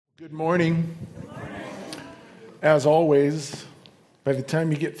Good morning. As always, by the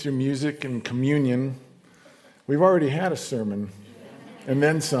time you get through music and communion, we've already had a sermon and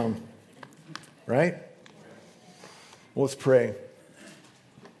then some, right? Well, let's pray.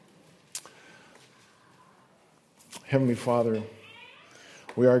 Heavenly Father,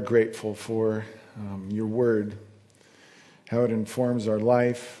 we are grateful for your word, how it informs our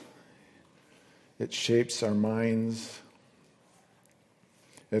life, it shapes our minds.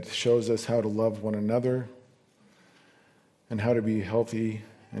 It shows us how to love one another and how to be healthy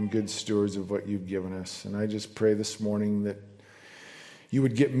and good stewards of what you've given us. And I just pray this morning that you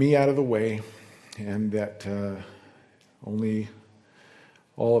would get me out of the way and that only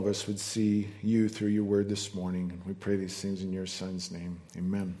all of us would see you through your word this morning. And we pray these things in your Son's name.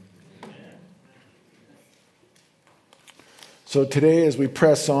 Amen. So today, as we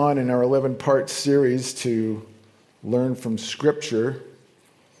press on in our 11-part series to learn from Scripture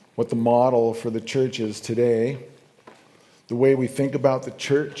what the model for the church is today, the way we think about the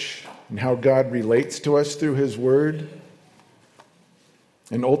church and how God relates to us through his word,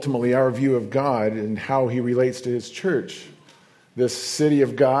 and ultimately our view of God and how he relates to his church. This city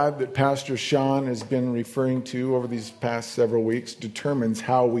of God that Pastor Sean has been referring to over these past several weeks determines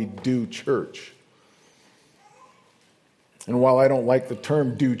how we do church. And while I don't like the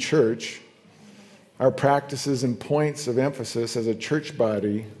term do church, our practices and points of emphasis as a church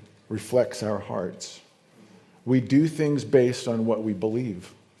body reflects our hearts. We do things based on what we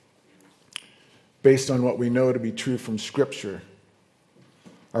believe, based on what we know to be true from Scripture.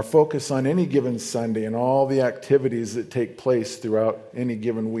 Our focus on any given Sunday and all the activities that take place throughout any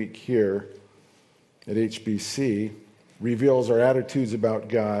given week here at HBC reveals our attitudes about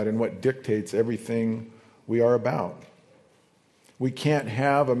God and what dictates everything we are about. We can't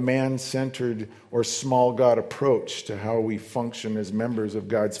have a man-centered or small God approach to how we function as members of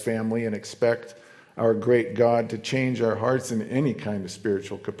God's family and expect our great God to change our hearts in any kind of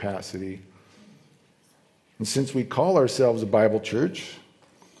spiritual capacity. And since we call ourselves a Bible church,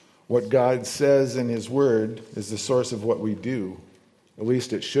 what God says in his word is the source of what we do. At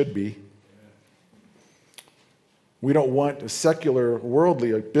least it should be. We don't want a secular,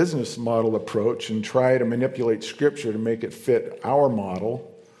 worldly, business model approach and try to manipulate Scripture to make it fit our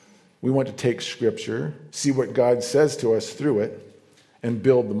model. We want to take Scripture, see what God says to us through it, and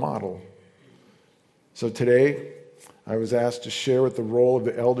build the model. So today, I was asked to share what the role of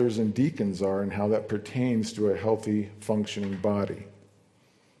the elders and deacons are and how that pertains to a healthy, functioning body.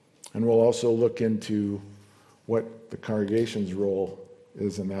 And we'll also look into what the congregation's role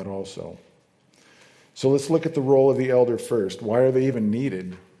is in that also. So let's look at the role of the elder first. Why are they even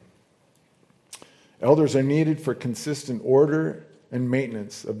needed? Elders are needed for consistent order and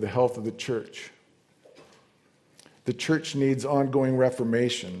maintenance of the health of the church. The church needs ongoing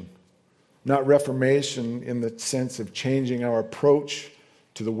reformation, not reformation in the sense of changing our approach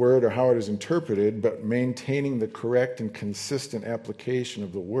to the word or how it is interpreted, but maintaining the correct and consistent application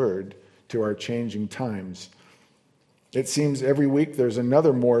of the word to our changing times. It seems every week there's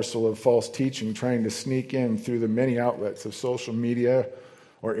another morsel of false teaching trying to sneak in through the many outlets of social media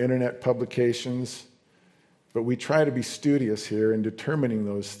or internet publications. But we try to be studious here in determining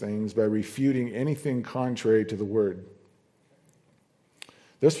those things by refuting anything contrary to the word.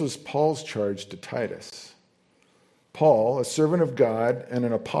 This was Paul's charge to Titus. Paul, a servant of God and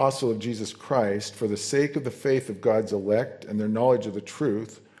an apostle of Jesus Christ, for the sake of the faith of God's elect and their knowledge of the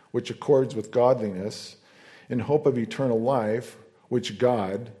truth, which accords with godliness, in hope of eternal life, which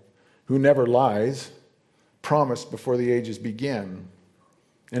God, who never lies, promised before the ages began,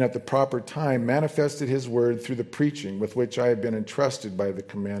 and at the proper time manifested his word through the preaching with which I have been entrusted by the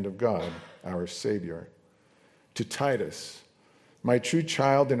command of God, our Savior. To Titus, my true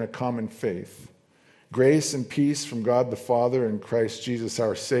child in a common faith, grace and peace from God the Father and Christ Jesus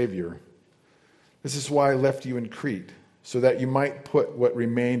our Savior. This is why I left you in Crete, so that you might put what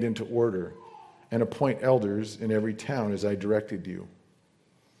remained into order, and appoint elders in every town as I directed you.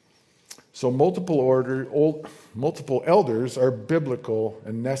 So multiple elders are biblical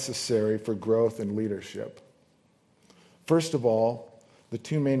and necessary for growth and leadership. First of all, the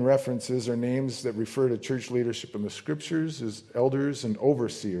two main references are names that refer to church leadership in the Scriptures as elders and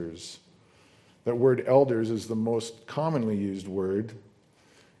overseers. That word elders is the most commonly used word.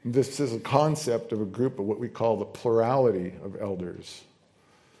 This is a concept of a group of what we call the plurality of elders.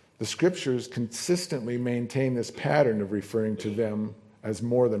 The Scriptures consistently maintain this pattern of referring to them as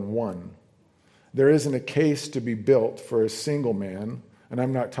more than one. There isn't a case to be built for a single man, and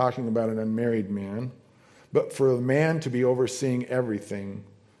I'm not talking about an unmarried man, but for a man to be overseeing everything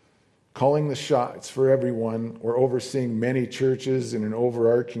calling the shots for everyone, or overseeing many churches in an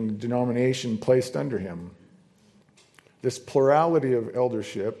overarching denomination placed under him. This plurality of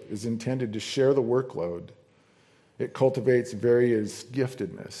eldership is intended to share the workload. It cultivates various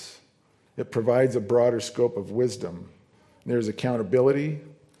giftedness. It provides a broader scope of wisdom. There's accountability,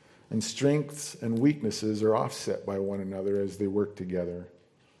 and strengths and weaknesses are offset by one another as they work together.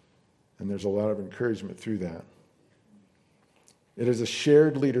 And there's a lot of encouragement through that. It is a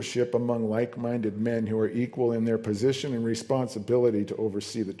shared leadership among like-minded men who are equal in their position and responsibility to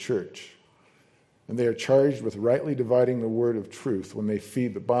oversee the church. And they are charged with rightly dividing the word of truth when they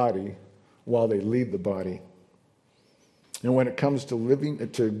feed the body while they lead the body. And when it comes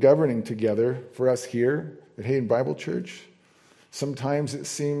to governing together for us here at Hayden Bible Church, sometimes it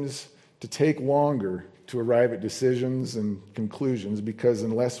seems to take longer to arrive at decisions and conclusions because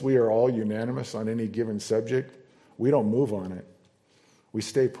unless we are all unanimous on any given subject, we don't move on it. We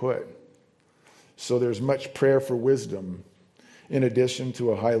stay put. So there's much prayer for wisdom, in addition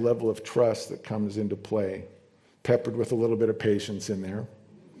to a high level of trust that comes into play, peppered with a little bit of patience in there,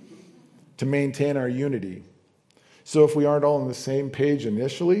 to maintain our unity. So if we aren't all on the same page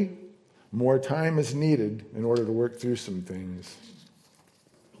initially, more time is needed in order to work through some things.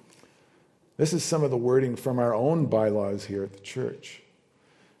 This is some of the wording from our own bylaws here at the church.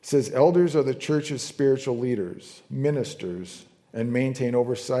 It says, elders are the church's spiritual leaders, ministers, and maintain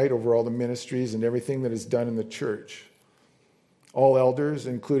oversight over all the ministries and everything that is done in the church. All elders,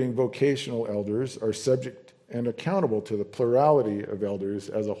 including vocational elders, are subject and accountable to the plurality of elders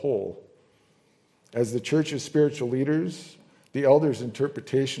as a whole. As the church's spiritual leaders, the elders'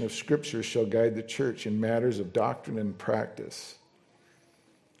 interpretation of Scripture shall guide the church in matters of doctrine and practice.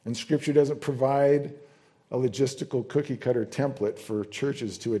 And Scripture doesn't provide a logistical cookie-cutter template for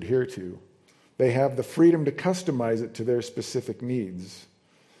churches to adhere to. They have the freedom to customize it to their specific needs.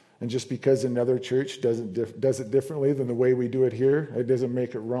 And just because another church does it differently than the way we do it here, it doesn't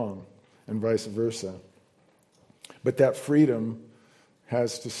make it wrong, and vice versa. But that freedom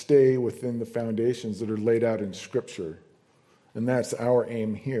has to stay within the foundations that are laid out in Scripture. And that's our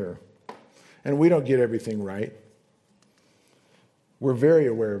aim here. And we don't get everything right. We're very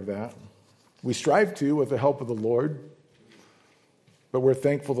aware of that. We strive to with the help of the Lord. But we're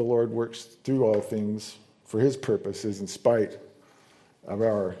thankful the Lord works through all things for his purposes in spite of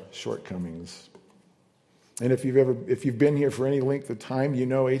our shortcomings. And if you've been here for any length of time, you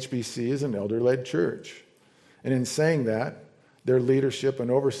know HBC is an elder-led church. And in saying that, their leadership and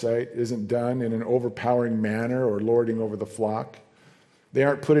oversight isn't done in an overpowering manner or lording over the flock. They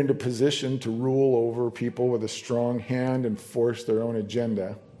aren't put into position to rule over people with a strong hand and force their own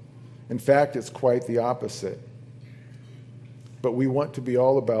agenda. In fact, it's quite the opposite. But we want to be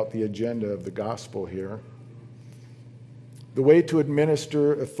all about the agenda of the gospel here. The way to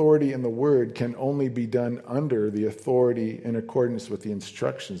administer authority in the word can only be done under the authority in accordance with the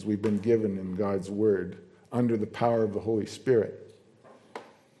instructions we've been given in God's word, under the power of the Holy Spirit.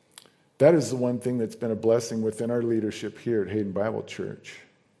 That is the one thing that's been a blessing within our leadership here at Hayden Bible Church.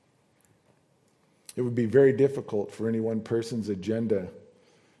 It would be very difficult for any one person's agenda,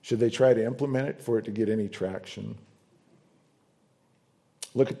 should they try to implement it, for it to get any traction.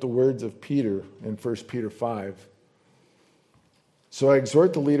 Look at the words of Peter in 1 Peter 5. So I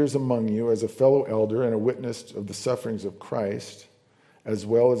exhort the leaders among you as a fellow elder and a witness of the sufferings of Christ, as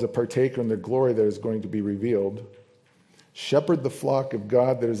well as a partaker in the glory that is going to be revealed. Shepherd the flock of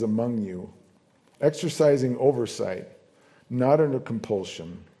God that is among you, exercising oversight, not under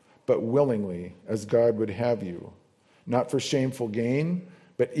compulsion, but willingly, as God would have you, not for shameful gain,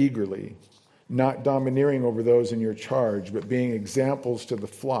 but eagerly, not domineering over those in your charge, but being examples to the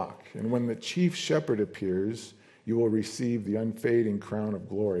flock. And when the chief shepherd appears, you will receive the unfading crown of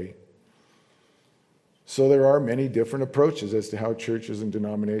glory. So there are many different approaches as to how churches and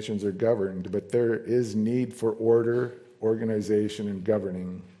denominations are governed, but there is need for order, organization, and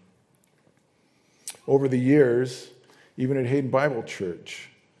governing. Over the years, even at Hayden Bible Church,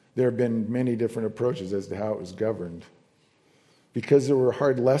 there have been many different approaches as to how it was governed. Because there were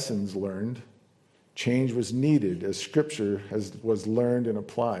hard lessons learned, change was needed as Scripture was learned and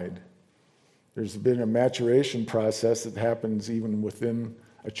applied. There's been a maturation process that happens even within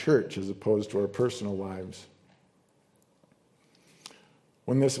a church as opposed to our personal lives.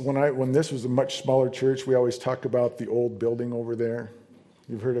 When this was a much smaller church, we always talk about the old building over there.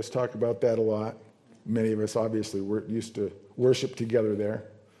 You've heard us talk about that a lot. Many of us obviously used to worship together there.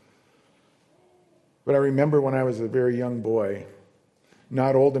 But I remember when I was a very young boy,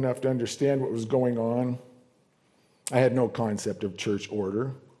 not old enough to understand what was going on. I had no concept of church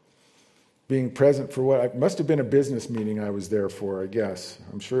order. being present for what must have been a business meeting I was there for, I guess.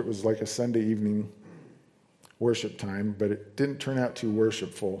 I'm sure it was like a Sunday evening worship time, but it didn't turn out too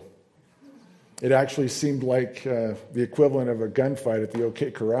worshipful. It actually seemed like the equivalent of a gunfight at the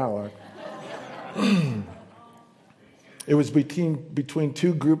OK Corral. It was between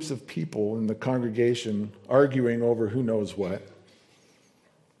two groups of people in the congregation arguing over who knows what.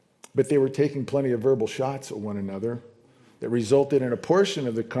 But they were taking plenty of verbal shots at one another that resulted in a portion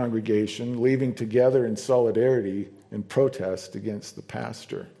of the congregation leaving together in solidarity in protest against the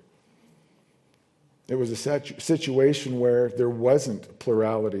pastor. It was a situation where there wasn't a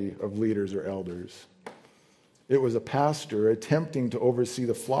plurality of leaders or elders. It was a pastor attempting to oversee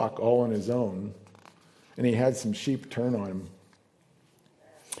the flock all on his own, and he had some sheep turn on him.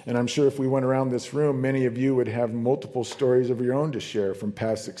 And I'm sure if we went around this room, many of you would have multiple stories of your own to share from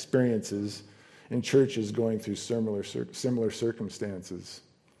past experiences in churches going through similar circumstances.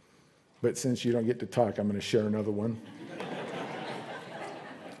 But since you don't get to talk, I'm going to share another one.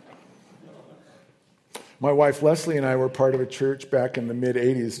 My wife Leslie and I were part of a church back in the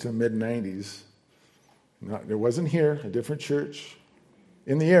mid-'80s to mid-'90s. It wasn't here, a different church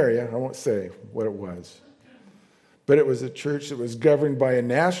in the area. I won't say what it was. But it was a church that was governed by a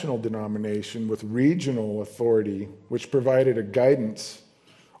national denomination with regional authority, which provided a guidance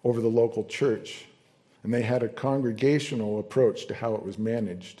over the local church. And they had a congregational approach to how it was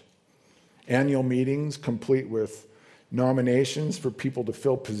managed. Annual meetings complete with nominations for people to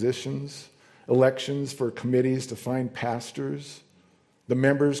fill positions, elections for committees to find pastors. The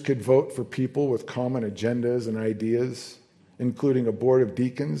members could vote for people with common agendas and ideas, including a board of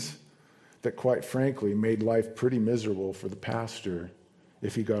deacons that, quite frankly, made life pretty miserable for the pastor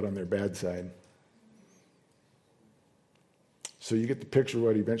if he got on their bad side. So you get the picture of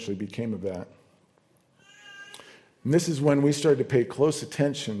what eventually became of that. And this is when we started to pay close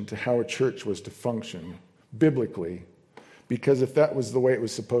attention to how a church was to function biblically, because if that was the way it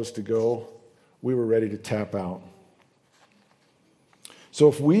was supposed to go, we were ready to tap out. So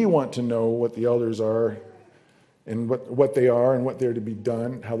if we want to know what the elders are and what they are and what they're to be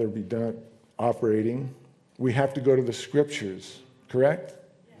done, how they're to be done operating, we have to go to the scriptures, correct?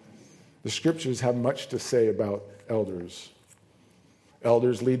 The scriptures have much to say about elders.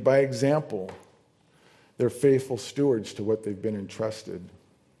 Elders lead by example. They're faithful stewards to what they've been entrusted.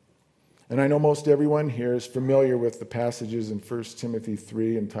 And I know most everyone here is familiar with the passages in 1 Timothy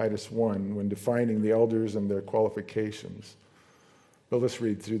 3 and Titus 1 when defining the elders and their qualifications. But let's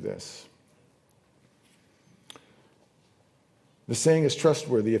read through this. The saying is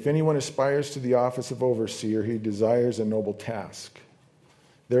trustworthy. If anyone aspires to the office of overseer, he desires a noble task.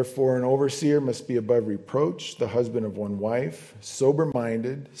 Therefore, an overseer must be above reproach, the husband of one wife,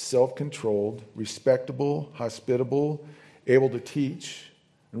 sober-minded, self-controlled, respectable, hospitable, able to teach,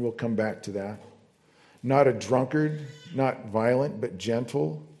 and we'll come back to that. Not a drunkard, not violent, but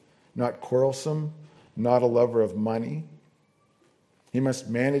gentle, not quarrelsome, not a lover of money. He must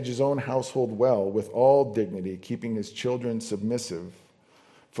manage his own household well, with all dignity, keeping his children submissive.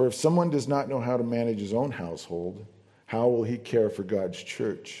 For if someone does not know how to manage his own household, how will he care for God's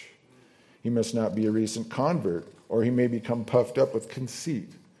church? He must not be a recent convert, or he may become puffed up with conceit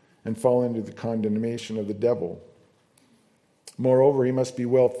and fall into the condemnation of the devil. Moreover, he must be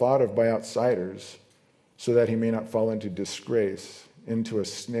well thought of by outsiders, so that he may not fall into disgrace, into a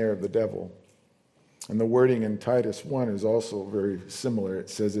snare of the devil. And the wording in Titus 1 is also very similar. It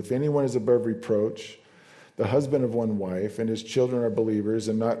says, if anyone is above reproach, the husband of one wife, and his children are believers,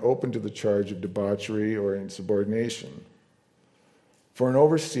 and not open to the charge of debauchery or insubordination. For an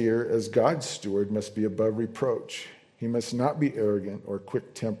overseer, as God's steward, must be above reproach. He must not be arrogant or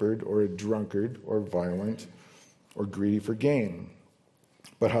quick-tempered or a drunkard or violent or greedy for gain,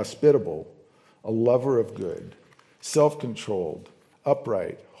 but hospitable, a lover of good, self-controlled,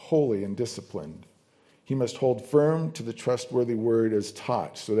 upright, holy, and disciplined. He must hold firm to the trustworthy word as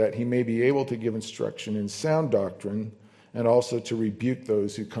taught, so that he may be able to give instruction in sound doctrine and also to rebuke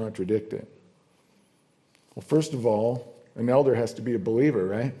those who contradict it. Well, first of all, an elder has to be a believer,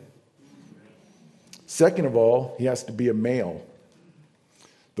 right? Second of all, he has to be a male.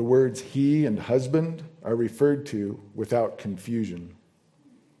 The words he and husband are referred to without confusion.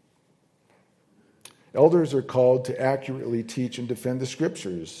 Elders are called to accurately teach and defend the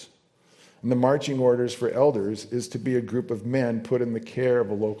scriptures. And the marching orders for elders is to be a group of men put in the care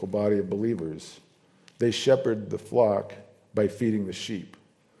of a local body of believers. They shepherd the flock by feeding the sheep.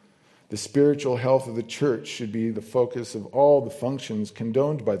 The spiritual health of the church should be the focus of all the functions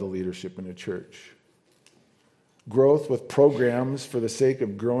condoned by the leadership in a church. Growth with programs for the sake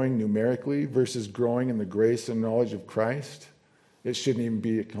of growing numerically versus growing in the grace and knowledge of Christ, it shouldn't even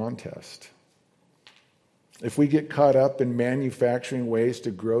be a contest. If we get caught up in manufacturing ways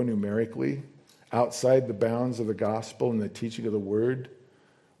to grow numerically outside the bounds of the gospel and the teaching of the word,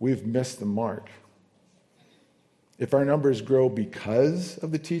 we've missed the mark. If our numbers grow because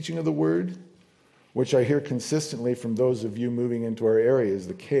of the teaching of the word, which I hear consistently from those of you moving into our area is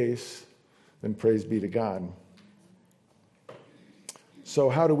the case, then praise be to God. So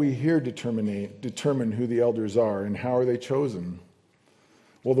how do we here determine who the elders are and how are they chosen?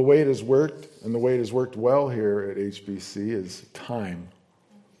 Well, the way it has worked, and the way it has worked well here at HBC, is time.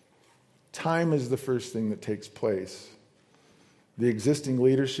 Time is the first thing that takes place. The existing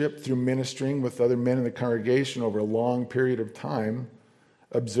leadership, through ministering with other men in the congregation over a long period of time,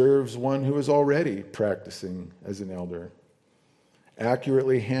 observes one who is already practicing as an elder.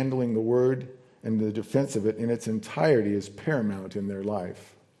 Accurately handling the word and the defense of it in its entirety is paramount in their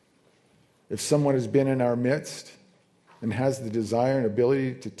life. If someone has been in our midst and has the desire and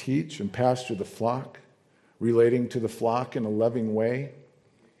ability to teach and pastor the flock, relating to the flock in a loving way,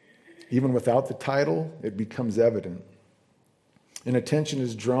 even without the title, it becomes evident. And attention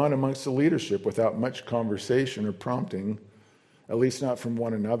is drawn amongst the leadership without much conversation or prompting, at least not from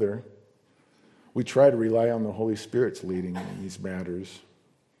one another. We try to rely on the Holy Spirit's leading in these matters.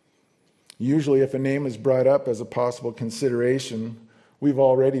 Usually, if a name is brought up as a possible consideration, we've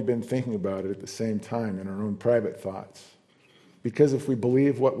already been thinking about it at the same time in our own private thoughts. Because if we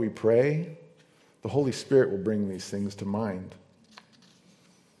believe what we pray, the Holy Spirit will bring these things to mind.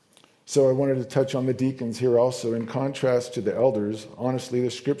 So I wanted to touch on the deacons here also. In contrast to the elders, honestly, the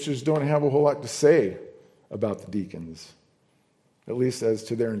scriptures don't have a whole lot to say about the deacons, at least as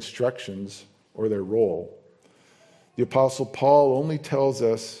to their instructions or their role. The Apostle Paul only tells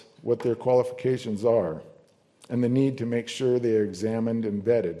us what their qualifications are and the need to make sure they are examined and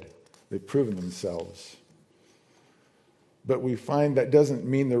vetted. They've proven themselves. But we find that doesn't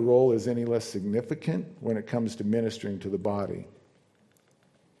mean their role is any less significant when it comes to ministering to the body.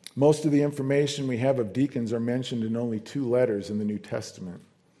 Most of the information we have of deacons are mentioned in only 2 letters in the New Testament.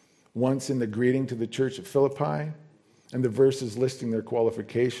 Once in the greeting to the church at Philippi, and the verses listing their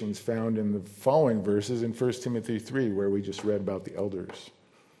qualifications found in the following verses in 1 Timothy 3, where we just read about the elders.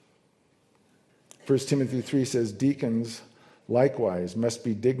 1 Timothy 3 says, "Deacons likewise must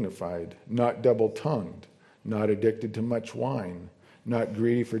be dignified, not double-tongued, not addicted to much wine, not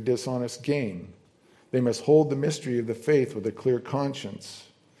greedy for dishonest gain. They must hold the mystery of the faith with a clear conscience,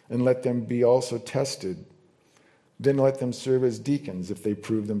 and let them be also tested. Then let them serve as deacons if they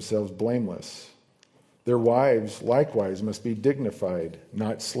prove themselves blameless. Their wives likewise must be dignified,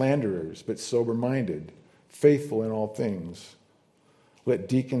 not slanderers, but sober-minded, faithful in all things. Let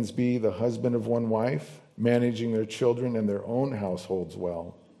deacons be the husband of one wife, managing their children and their own households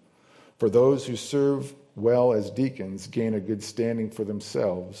well. For those who serve well as deacons gain a good standing for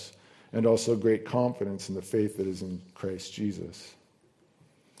themselves, and also great confidence in the faith that is in Christ Jesus."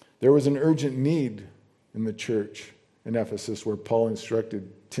 There was an urgent need in the church in Ephesus where Paul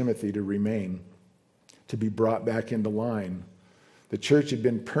instructed Timothy to remain, to be brought back into line. The church had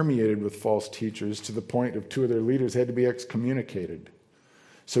been permeated with false teachers to the point of 2 of their leaders had to be excommunicated.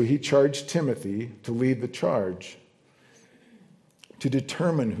 So he charged Timothy to lead the charge, to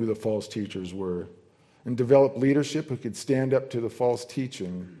determine who the false teachers were, and develop leadership who could stand up to the false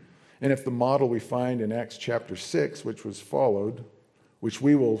teaching. And if the model we find in Acts chapter 6, which was followed, which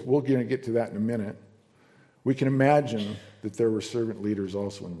we'll get to that in a minute, we can imagine that there were servant leaders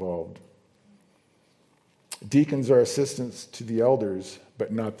also involved. Deacons are assistants to the elders,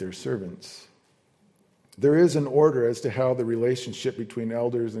 but not their servants. There is an order as to how the relationship between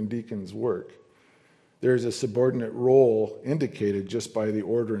elders and deacons work. There is a subordinate role indicated just by the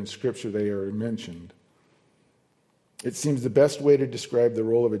order in Scripture they are mentioned. It seems the best way to describe the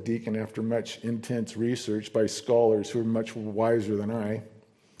role of a deacon after much intense research by scholars who are much wiser than I,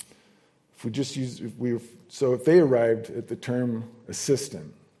 if they arrived at the term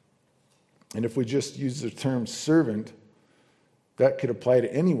assistant, and if we just use the term servant, that could apply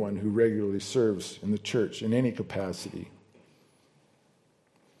to anyone who regularly serves in the church in any capacity.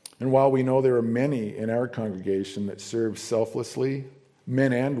 And while we know there are many in our congregation that serve selflessly,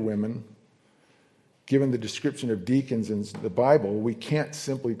 men and women, given the description of deacons in the Bible, we can't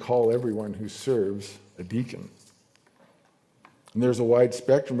simply call everyone who serves a deacon. And there's a wide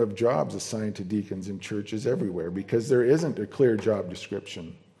spectrum of jobs assigned to deacons in churches everywhere because there isn't a clear job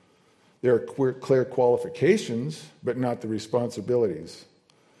description. There are clear qualifications, but not the responsibilities.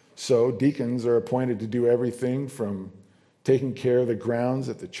 So deacons are appointed to do everything from taking care of the grounds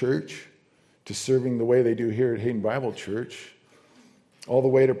at the church to serving the way they do here at Hayden Bible Church, all the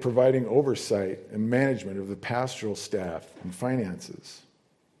way to providing oversight and management of the pastoral staff and finances.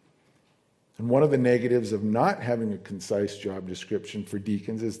 And one of the negatives of not having a concise job description for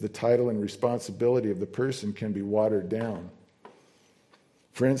deacons is the title and responsibility of the person can be watered down.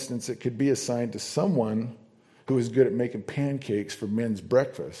 For instance, it could be assigned to someone who is good at making pancakes for men's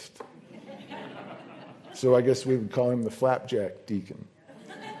breakfast. So I guess we would call him the flapjack deacon.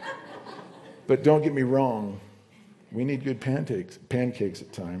 But don't get me wrong, we need good pancakes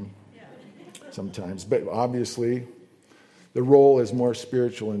at sometimes. But obviously, the role is more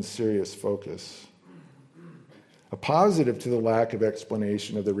spiritual and serious focus. A positive to the lack of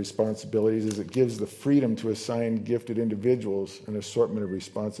explanation of the responsibilities is it gives the freedom to assign gifted individuals an assortment of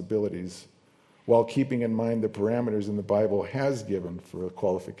responsibilities while keeping in mind the parameters in the Bible has given for the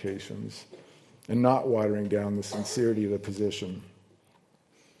qualifications and not watering down the sincerity of the position.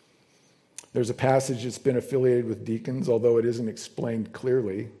 There's a passage that's been affiliated with deacons, although it isn't explained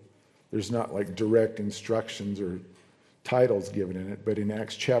clearly. There's not like direct instructions or titles given in it, but in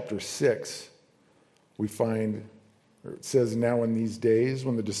Acts chapter 6, we find, or it says, now in these days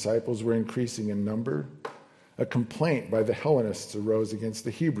when the disciples were increasing in number, a complaint by the Hellenists arose against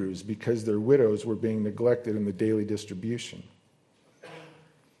the Hebrews because their widows were being neglected in the daily distribution.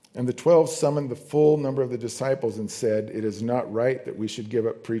 And the 12 summoned the full number of the disciples and said, it is not right that we should give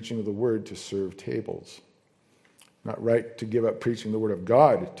up preaching of the word to serve tables. Not right to give up preaching the word of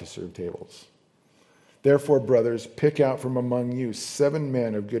God to serve tables. Therefore, brothers, pick out from among you 7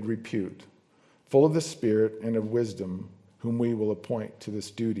 men of good repute, full of the Spirit and of wisdom, whom we will appoint to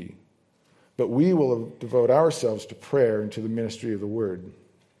this duty. But we will devote ourselves to prayer and to the ministry of the word.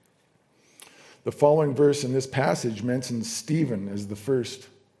 The following verse in this passage mentions Stephen as the first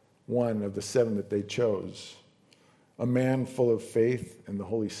one of the 7 that they chose, a man full of faith and the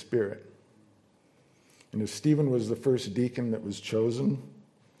Holy Spirit. And if Stephen was the first deacon that was chosen,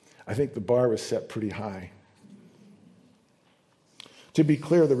 I think the bar was set pretty high. To be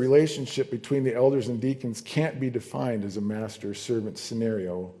clear, the relationship between the elders and deacons can't be defined as a master-servant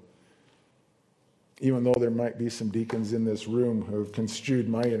scenario, even though there might be some deacons in this room who have construed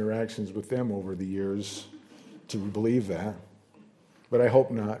my interactions with them over the years to believe that. But I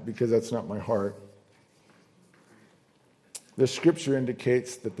hope not, because that's not my heart. The scripture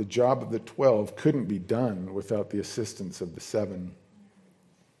indicates that the job of the 12 couldn't be done without the assistance of the 7.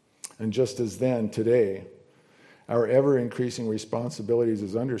 And just as then, today, our ever-increasing responsibilities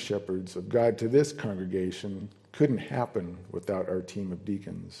as under-shepherds of God to this congregation couldn't happen without our team of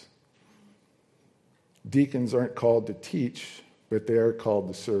deacons. Deacons aren't called to teach, but they are called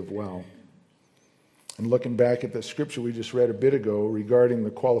to serve well. And looking back at the scripture we just read a bit ago regarding the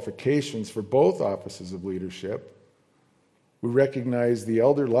qualifications for both offices of leadership, we recognize the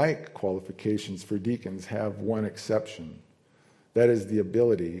elder-like qualifications for deacons have one exception. That is the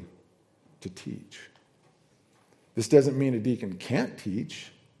ability to teach. This doesn't mean a deacon can't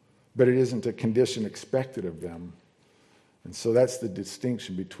teach, but it isn't a condition expected of them. And so that's the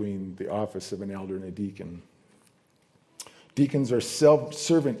distinction between the office of an elder and a deacon. Deacons are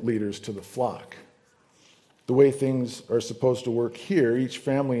servant leaders to the flock. The way things are supposed to work here, each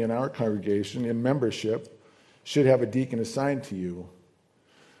family in our congregation in membership should have a deacon assigned to you.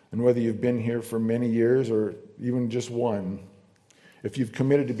 And whether you've been here for many years or even just one, if you've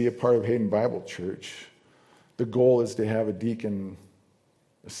committed to be a part of Hayden Bible Church, the goal is to have a deacon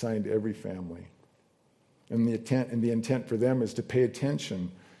assigned to every family. And the intent for them is to pay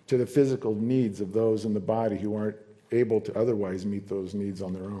attention to the physical needs of those in the body who aren't able to otherwise meet those needs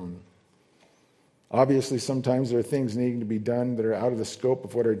on their own. Obviously, sometimes there are things needing to be done that are out of the scope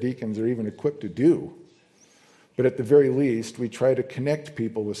of what our deacons are even equipped to do. But at the very least, we try to connect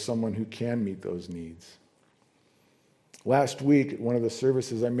people with someone who can meet those needs. Last week, at one of the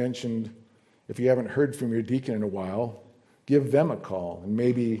services, I mentioned if you haven't heard from your deacon in a while, give them a call and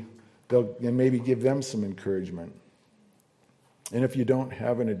maybe give them some encouragement. And if you don't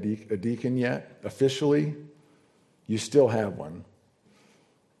have a deacon yet, officially, you still have one.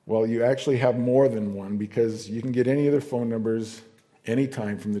 Well, you actually have more than one because you can get any of their phone numbers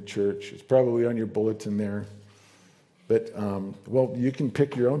anytime from the church. It's probably on your bulletin there. But, you can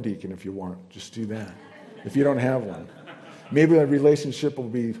pick your own deacon if you want. Just do that. If you don't have one. Maybe a relationship will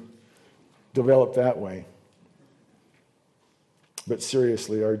be developed that way. But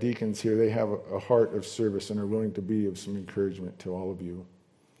seriously, our deacons here, they have a heart of service and are willing to be of some encouragement to all of you.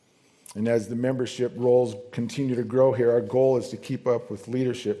 And as the membership roles continue to grow here, our goal is to keep up with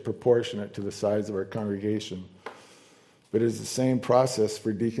leadership proportionate to the size of our congregation. But it is the same process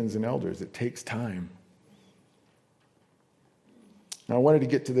for deacons and elders. It takes time. Now, I wanted to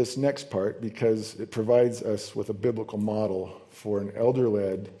get to this next part because it provides us with a biblical model for an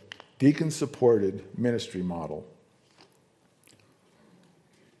elder-led, deacon-supported ministry model.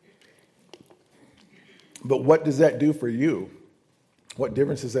 But what does that do for you? What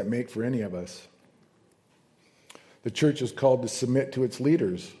difference does that make for any of us? The church is called to submit to its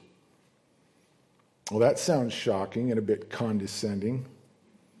leaders. Well, that sounds shocking and a bit condescending.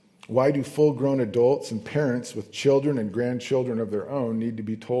 Why do full-grown adults and parents with children and grandchildren of their own need to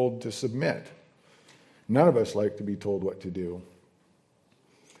be told to submit? None of us like to be told what to do.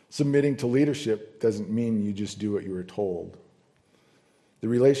 Submitting to leadership doesn't mean you just do what you were told. The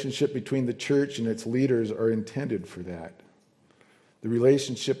relationship between the church and its leaders are intended for that. The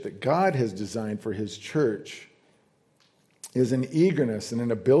relationship that God has designed for his church is an eagerness and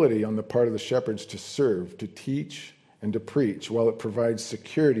an ability on the part of the shepherds to serve, to teach, and to preach, while it provides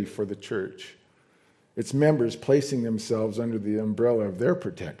security for the church, its members placing themselves under the umbrella of their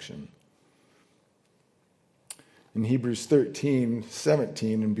protection. In Hebrews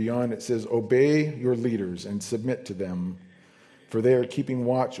 13:17 and beyond, it says, "Obey your leaders and submit to them, for they are keeping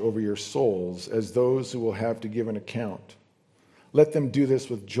watch over your souls as those who will have to give an account. Let them do this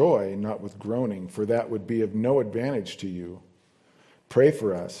with joy, not with groaning, for that would be of no advantage to you. Pray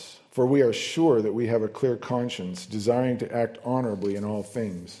for us, for we are sure that we have a clear conscience, desiring to act honorably in all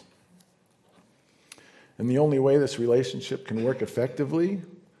things." And the only way this relationship can work effectively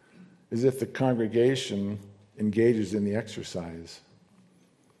is if the congregation engages in the exercise.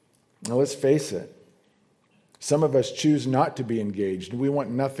 Now let's face it. Some of us choose not to be engaged, and we want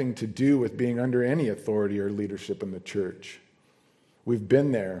nothing to do with being under any authority or leadership in the church. We've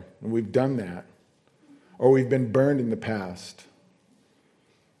been there, and we've done that. Or we've been burned in the past.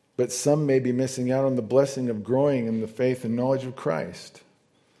 But some may be missing out on the blessing of growing in the faith and knowledge of Christ.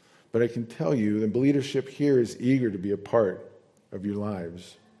 But I can tell you, the leadership here is eager to be a part of your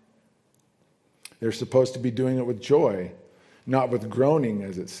lives. They're supposed to be doing it with joy, not with groaning,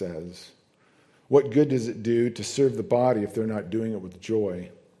 as it says. What good does it do to serve the body if they're not doing it with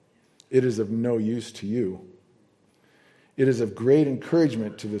joy? It is of no use to you. It is of great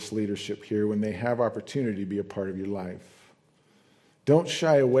encouragement to this leadership here when they have opportunity to be a part of your life. Don't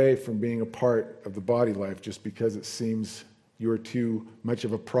shy away from being a part of the body life just because it seems you're too much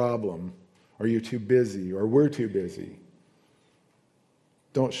of a problem, or you're too busy, or we're too busy.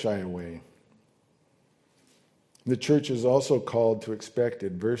 Don't shy away. The church is also called to expect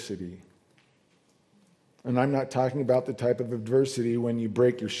adversity. And I'm not talking about the type of adversity when you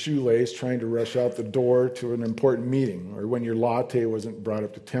break your shoelace trying to rush out the door to an important meeting, or when your latte wasn't brought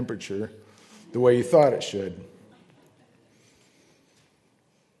up to temperature the way you thought it should.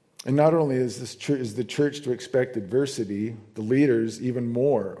 And not only is the church to expect adversity, the leaders even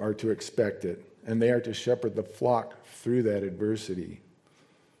more are to expect it, and they are to shepherd the flock through that adversity.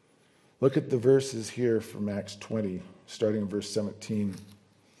 Look at the verses here from Acts 20, starting in verse 17.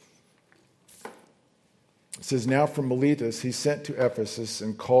 It says, "Now from Miletus he sent to Ephesus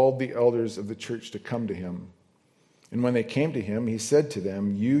and called the elders of the church to come to him. And when they came to him, he said to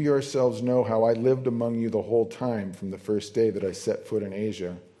them, 'You yourselves know how I lived among you the whole time from the first day that I set foot in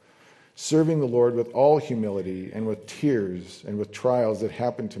Asia, serving the Lord with all humility and with tears and with trials that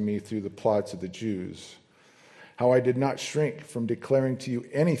happened to me through the plots of the Jews. How I did not shrink from declaring to you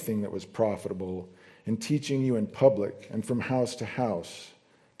anything that was profitable and teaching you in public and from house to house,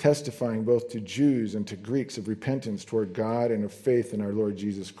 testifying both to Jews and to Greeks of repentance toward God and of faith in our Lord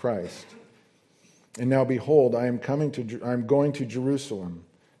Jesus Christ. And now behold, I am going to Jerusalem,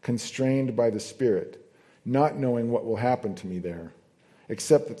 constrained by the Spirit, not knowing what will happen to me there,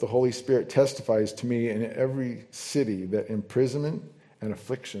 except that the Holy Spirit testifies to me in every city that imprisonment and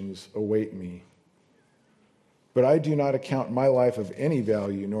afflictions await me. But I do not account my life of any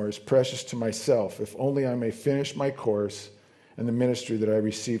value, nor as precious to myself, if only I may finish my course and the ministry that I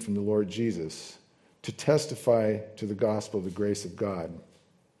received from the Lord Jesus, to testify to the gospel of the grace of God.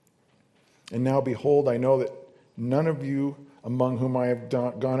 And now behold, I know that none of you among whom I have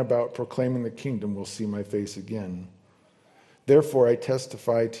gone about proclaiming the kingdom will see my face again. Therefore I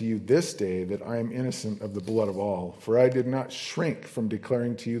testify to you this day that I am innocent of the blood of all, for I did not shrink from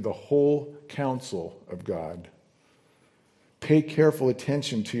declaring to you the whole counsel of God. Pay careful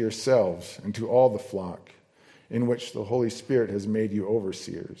attention to yourselves and to all the flock, in which the Holy Spirit has made you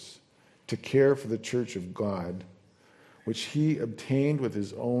overseers, to care for the church of God, which he obtained with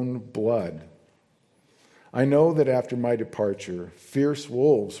his own blood. I know that after my departure, fierce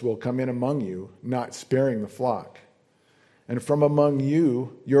wolves will come in among you, not sparing the flock. And from among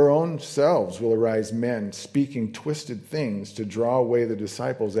you, your own selves will arise men speaking twisted things to draw away the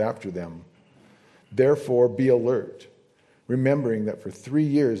disciples after them. Therefore, be alert, remembering that for 3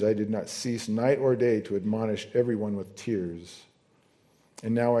 years I did not cease night or day to admonish everyone with tears.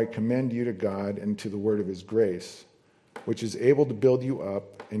 And now I commend you to God and to the word of his grace, which is able to build you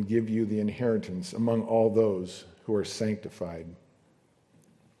up and give you the inheritance among all those who are sanctified.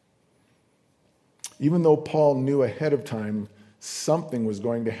 Even though Paul knew ahead of time something was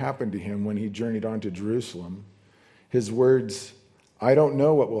going to happen to him when he journeyed on to Jerusalem, his words, "I don't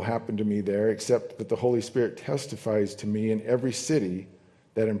know what will happen to me there, except that the Holy Spirit testifies to me in every city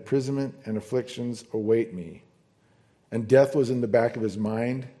that imprisonment and afflictions await me," and death was in the back of his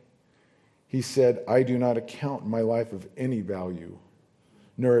mind, he said, "I do not account my life of any value,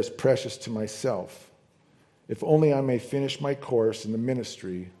 nor as precious to myself, if only I may finish my course in the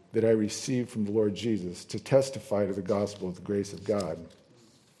ministry that I received from the Lord Jesus to testify to the gospel of the grace of God."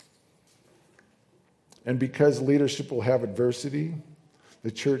 And because leadership will have adversity,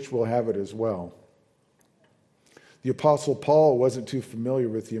 the church will have it as well. The Apostle Paul wasn't too familiar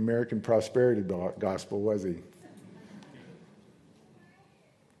with the American prosperity gospel, was he?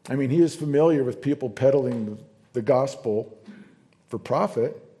 I mean, he was familiar with people peddling the gospel for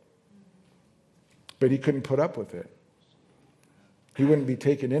profit, but he couldn't put up with it. He wouldn't be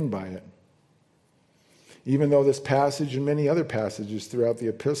taken in by it. Even though this passage and many other passages throughout the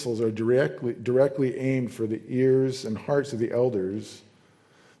epistles are directly aimed for the ears and hearts of the elders,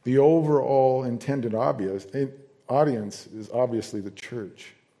 the overall intended audience is obviously the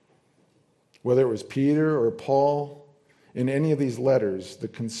church. Whether it was Peter or Paul, in any of these letters, the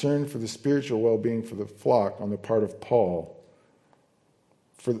concern for the spiritual well-being for the flock on the part of Paul,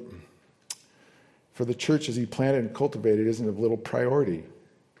 for the church as he planted and cultivated, isn't of little priority.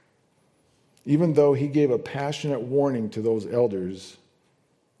 Even though he gave a passionate warning to those elders,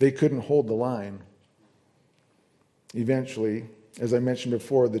 they couldn't hold the line. Eventually, as I mentioned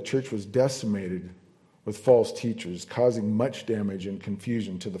before, the church was decimated with false teachers, causing much damage and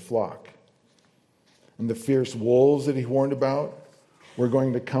confusion to the flock. And the fierce wolves that he warned about were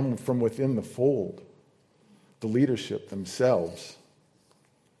going to come from within the fold, the leadership themselves.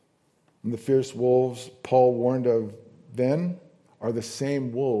 And the fierce wolves Paul warned of then are the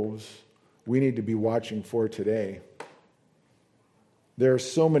same wolves we need to be watching for today. There are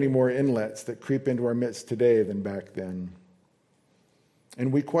so many more inlets that creep into our midst today than back then.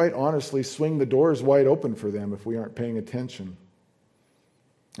 And we quite honestly swing the doors wide open for them if we aren't paying attention.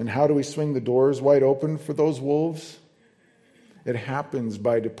 And how do we swing the doors wide open for those wolves? It happens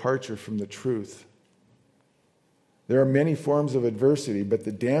by departure from the truth. There are many forms of adversity, but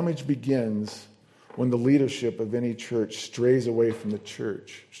the damage begins when the leadership of any church strays away from the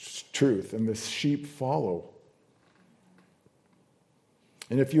truth, and the sheep follow.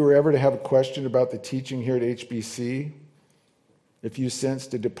 And if you were ever to have a question about the teaching here at HBC, if you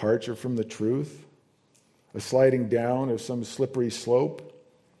sensed a departure from the truth, a sliding down of some slippery slope,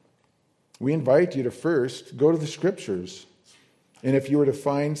 we invite you to first go to the scriptures. And if you were to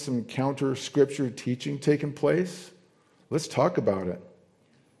find some counter-scripture teaching taking place, let's talk about it.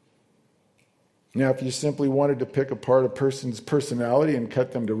 Now, if you simply wanted to pick apart a person's personality and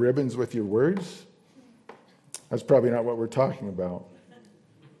cut them to ribbons with your words, that's probably not what we're talking about.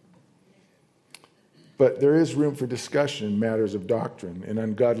 But there is room for discussion in matters of doctrine and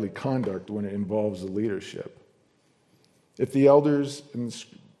ungodly conduct when it involves the leadership. If the elders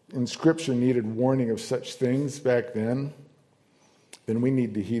in Scripture needed warning of such things back then we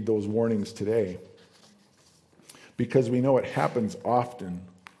need to heed those warnings today. Because we know it happens often.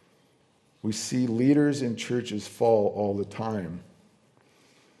 We see leaders in churches fall all the time.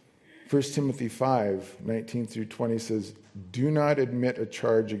 1 Timothy 5:19-20 says, "Do not admit a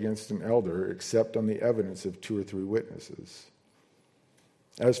charge against an elder except on the evidence of 2 or 3 witnesses.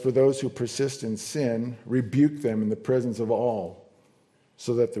 As for those who persist in sin, rebuke them in the presence of all,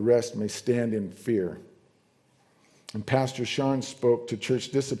 so that the rest may stand in fear." And Pastor Sean spoke to church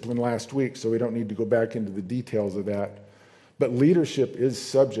discipline last week, so we don't need to go back into the details of that. But leadership is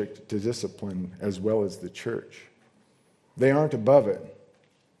subject to discipline as well as the church. They aren't above it,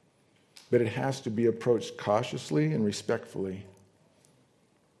 but it has to be approached cautiously and respectfully.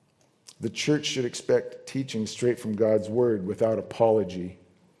 The church should expect teaching straight from God's word without apology.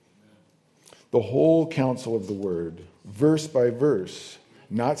 The whole counsel of the word, verse by verse,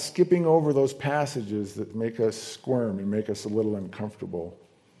 not skipping over those passages that make us squirm and make us a little uncomfortable.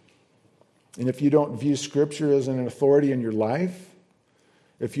 And if you don't view Scripture as an authority in your life,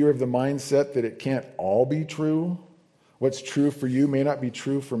 if you're of the mindset that it can't all be true, what's true for you may not be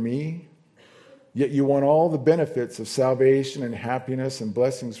true for me, yet you want all the benefits of salvation and happiness and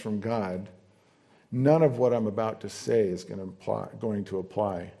blessings from God, none of what I'm about to say is going to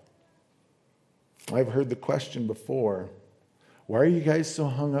apply. I've heard the question before, why are you guys so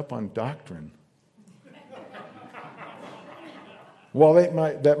hung up on doctrine? While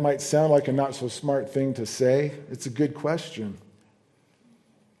that might sound like a not so smart thing to say, it's a good question.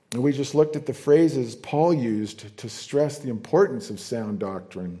 And we just looked at the phrases Paul used to stress the importance of sound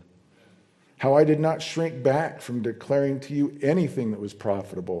doctrine. How I did not shrink back from declaring to you anything that was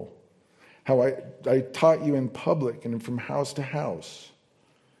profitable. How I taught you in public and from house to house.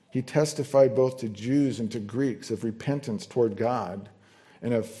 He testified both to Jews and to Greeks of repentance toward God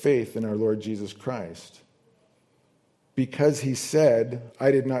and of faith in our Lord Jesus Christ. Because he said,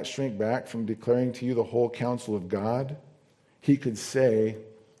 I did not shrink back from declaring to you the whole counsel of God, he could say,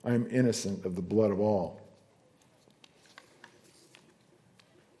 I am innocent of the blood of all.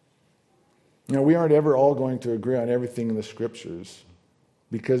 Now, we aren't ever all going to agree on everything in the Scriptures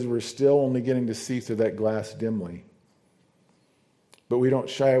because we're still only getting to see through that glass dimly. But we don't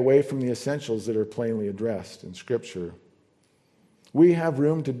shy away from the essentials that are plainly addressed in Scripture. We have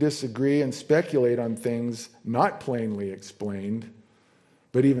room to disagree and speculate on things not plainly explained,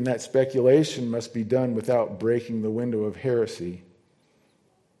 but even that speculation must be done without breaking the window of heresy.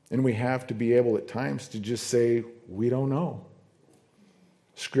 And we have to be able at times to just say, we don't know.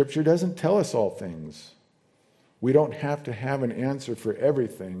 Scripture doesn't tell us all things. We don't have to have an answer for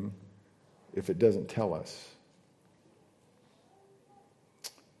everything if it doesn't tell us.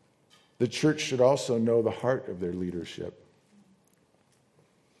 The church should also know the heart of their leadership.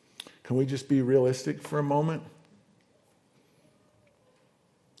 Can we just be realistic for a moment?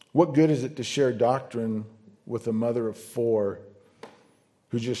 What good is it to share doctrine with a mother of 4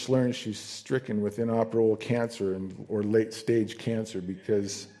 who just learned she's stricken with inoperable cancer or late-stage cancer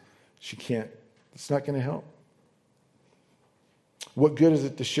because she can't? It's not going to help. What good is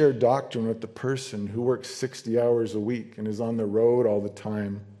it to share doctrine with the person who works 60 hours a week and is on the road all the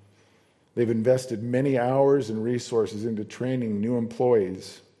time? They've invested many hours and resources into training new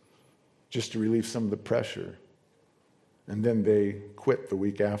employees just to relieve some of the pressure. And then they quit the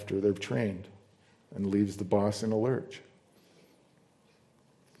week after they're trained and leaves the boss in a lurch.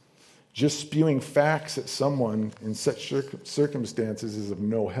 Just spewing facts at someone in such circumstances is of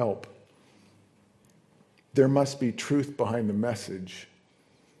no help. There must be truth behind the message.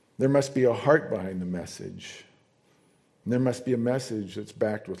 There must be a heart behind the message. And there must be a message that's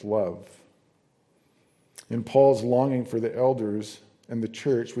backed with love. In Paul's longing for the elders and the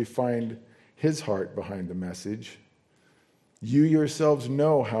church, we find his heart behind the message. You yourselves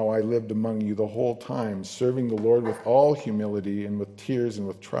know how I lived among you the whole time, serving the Lord with all humility and with tears and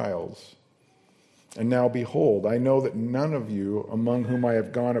with trials. And now behold, I know that none of you among whom I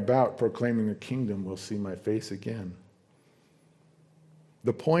have gone about proclaiming the kingdom will see my face again.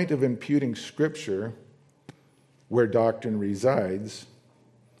 The point of imputing Scripture, where doctrine resides,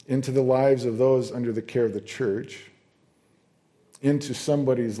 into the lives of those under the care of the church, into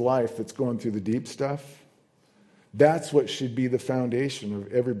somebody's life that's going through the deep stuff, that's what should be the foundation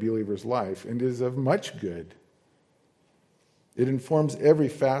of every believer's life and is of much good. It informs every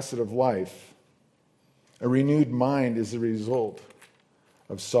facet of life. A renewed mind is the result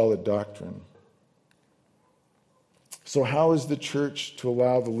of solid doctrine. So how is the church to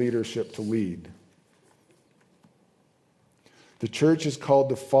allow the leadership to lead? The church is called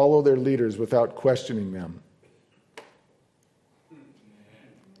to follow their leaders without questioning them.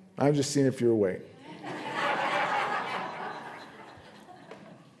 I'm just seeing if you're awake.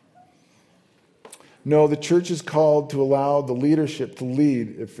 No, the church is called to allow the leadership to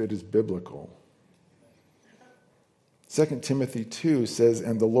lead if it is biblical. 2 Timothy 2 says,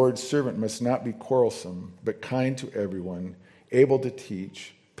 and the Lord's servant must not be quarrelsome, but kind to everyone, able to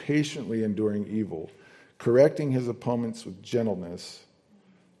teach, patiently enduring evil, correcting his opponents with gentleness.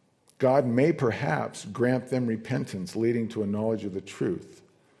 God may perhaps grant them repentance leading to a knowledge of the truth,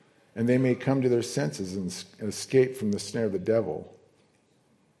 and they may come to their senses and escape from the snare of the devil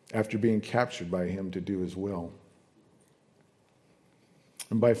after being captured by him to do his will.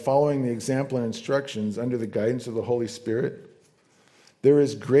 And by following the example and instructions under the guidance of the Holy Spirit, there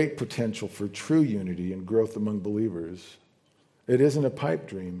is great potential for true unity and growth among believers. It isn't a pipe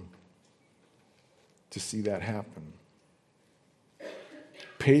dream to see that happen.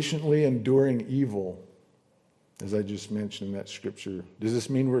 Patiently enduring evil, as I just mentioned in that scripture. Does this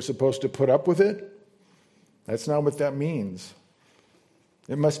mean we're supposed to put up with it? That's not what that means.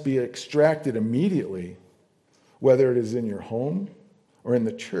 It must be extracted immediately, whether it is in your home or in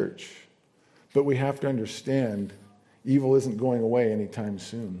the church. But we have to understand evil isn't going away anytime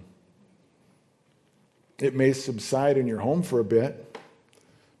soon. It may subside in your home for a bit,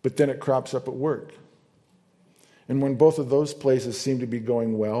 but then it crops up at work. And when both of those places seem to be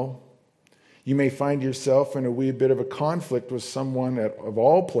going well, you may find yourself in a wee bit of a conflict with someone of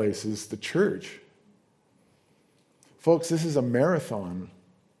all places, the church. Folks, this is a marathon.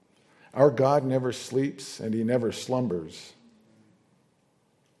 Our God never sleeps and he never slumbers.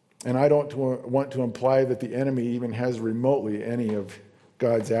 And I don't want to imply that the enemy even has remotely any of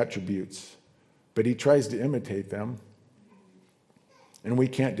God's attributes, but he tries to imitate them. And we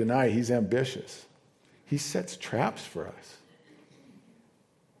can't deny he's ambitious. He sets traps for us.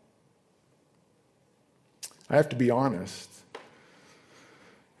 I have to be honest.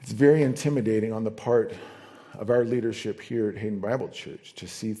 It's very intimidating on the part of our leadership here at Hayden Bible Church to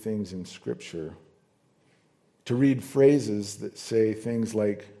see things in Scripture, to read phrases that say things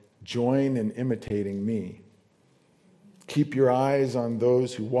like, join in imitating me. Keep your eyes on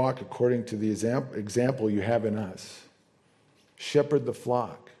those who walk according to the example you have in us. Shepherd the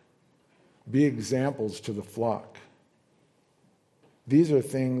flock. Be examples to the flock. These are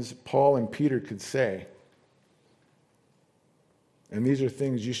things Paul and Peter could say. And these are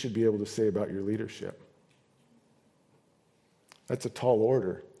things you should be able to say about your leadership. That's a tall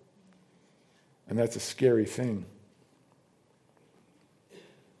order. And that's a scary thing.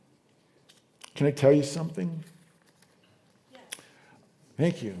 Can I tell you something? Yes.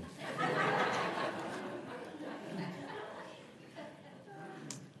 Thank you.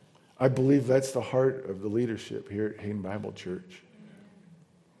 I believe that's the heart of the leadership here at Hayden Bible Church.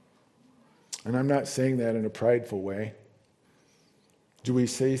 And I'm not saying that in a prideful way. Do we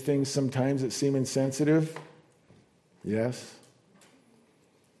say things sometimes that seem insensitive? Yes.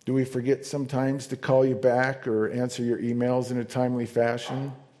 Do we forget sometimes to call you back or answer your emails in a timely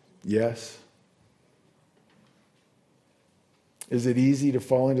fashion? Yes. Is it easy to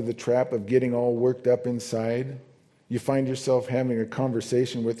fall into the trap of getting all worked up inside? You find yourself having a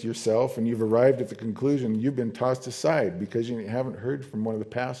conversation with yourself and you've arrived at the conclusion you've been tossed aside because you haven't heard from one of the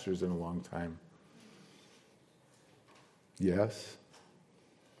pastors in a long time. Yes.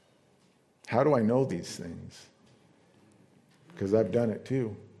 How do I know these things? Because I've done it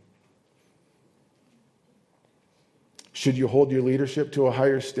too. Should you hold your leadership to a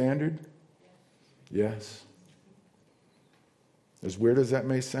higher standard? Yes. As weird as that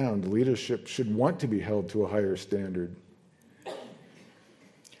may sound, leadership should want to be held to a higher standard.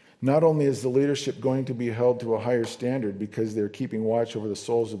 Not only is the leadership going to be held to a higher standard because they're keeping watch over the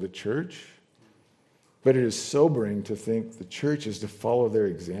souls of the church, but it is sobering to think the church is to follow their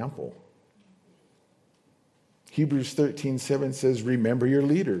example. Hebrews 13:7 says, remember your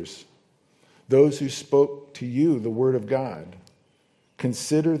leaders, those who spoke to you the word of God.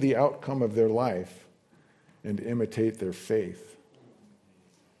 Consider the outcome of their life and imitate their faith.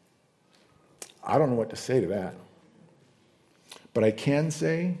 I don't know what to say to that. But I can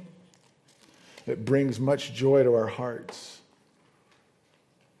say it brings much joy to our hearts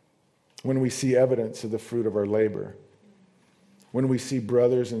when we see evidence of the fruit of our labor, when we see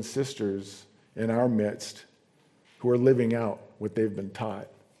brothers and sisters in our midst who are living out what they've been taught,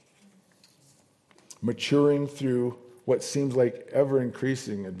 maturing through what seems like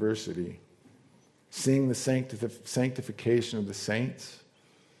ever-increasing adversity, seeing the sanctification of the saints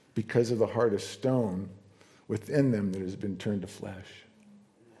because of the heart of stone within them that has been turned to flesh.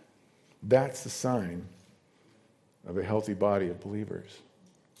 That's the sign of a healthy body of believers.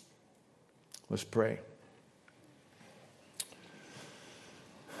 Let's pray.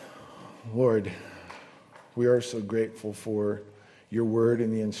 Lord, we are so grateful for your word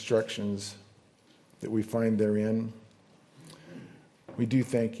and the instructions that we find therein. We do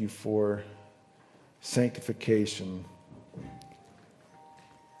thank you for sanctification.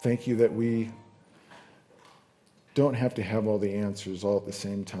 Thank you that we don't have to have all the answers all at the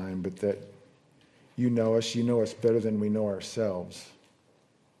same time, but that you know us better than we know ourselves.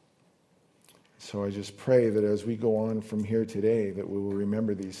 So I just pray that as we go on from here today, that we will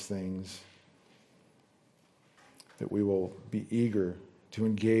remember these things, that we will be eager to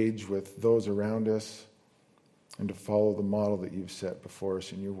engage with those around us and to follow the model that you've set before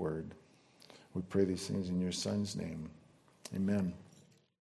us in your word. We pray these things in your Son's name. Amen.